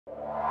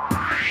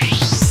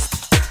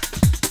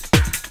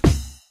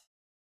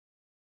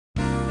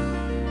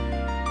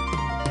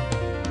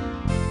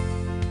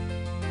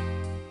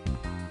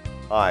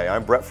Hi,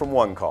 I'm Brett from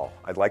One Call.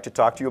 I'd like to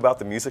talk to you about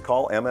the Music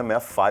Hall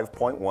MMF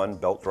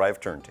 5.1 Belt Drive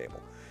Turntable.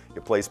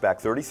 It plays back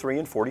 33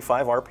 and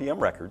 45 RPM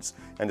records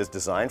and is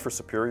designed for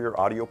superior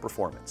audio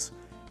performance.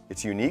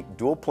 Its unique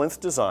dual plinth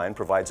design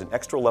provides an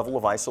extra level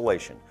of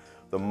isolation.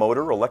 The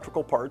motor,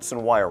 electrical parts,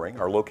 and wiring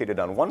are located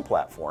on one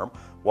platform,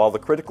 while the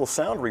critical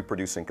sound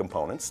reproducing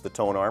components, the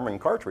tone arm and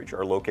cartridge,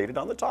 are located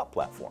on the top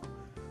platform.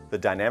 The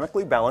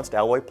dynamically balanced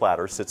alloy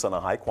platter sits on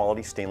a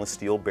high-quality stainless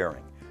steel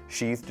bearing,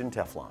 sheathed in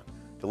Teflon,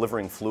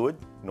 delivering fluid,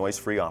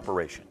 noise-free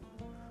operation.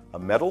 A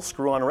metal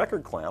screw-on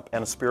record clamp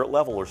and a spirit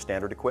level are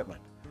standard equipment.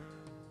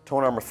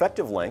 Tone arm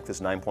effective length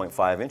is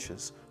 9.5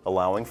 inches,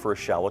 allowing for a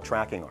shallow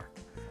tracking arc,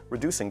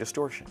 reducing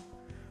distortion.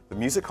 The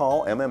Music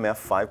Hall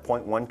MMF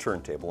 5.1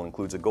 Turntable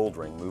includes a gold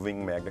ring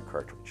moving magnet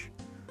cartridge.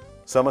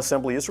 Some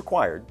assembly is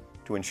required.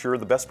 To ensure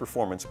the best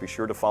performance, be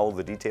sure to follow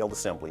the detailed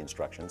assembly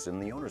instructions in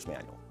the owner's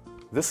manual.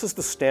 This is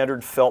the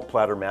standard felt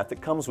platter mat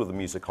that comes with the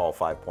Music Hall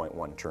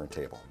 5.1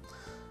 Turntable.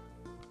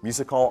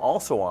 Music Hall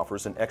also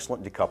offers an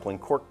excellent decoupling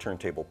cork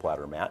turntable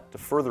platter mat to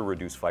further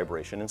reduce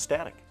vibration and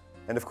static.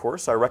 And of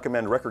course, I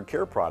recommend record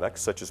care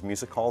products such as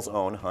Music Hall's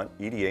own Hunt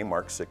EDA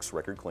Mark VI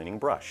record cleaning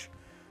brush.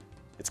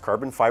 Its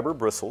carbon fiber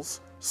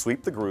bristles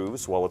sweep the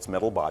grooves while its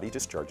metal body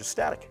discharges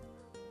static.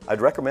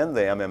 I'd recommend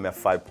the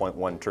MMF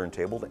 5.1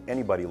 Turntable to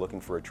anybody looking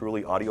for a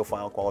truly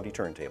audiophile quality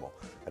turntable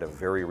at a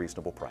very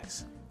reasonable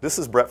price. This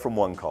is Brett from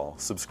One Call.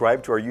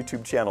 Subscribe to our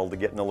YouTube channel to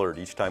get an alert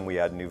each time we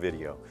add a new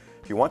video.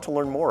 If you want to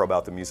learn more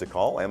about the Music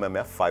Hall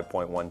MMF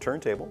 5.1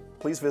 Turntable,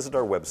 please visit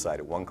our website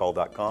at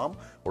onecall.com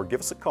or give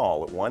us a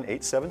call at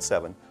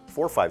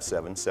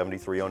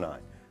 1-877-457-7309.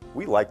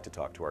 We like to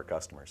talk to our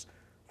customers.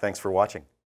 Thanks for watching.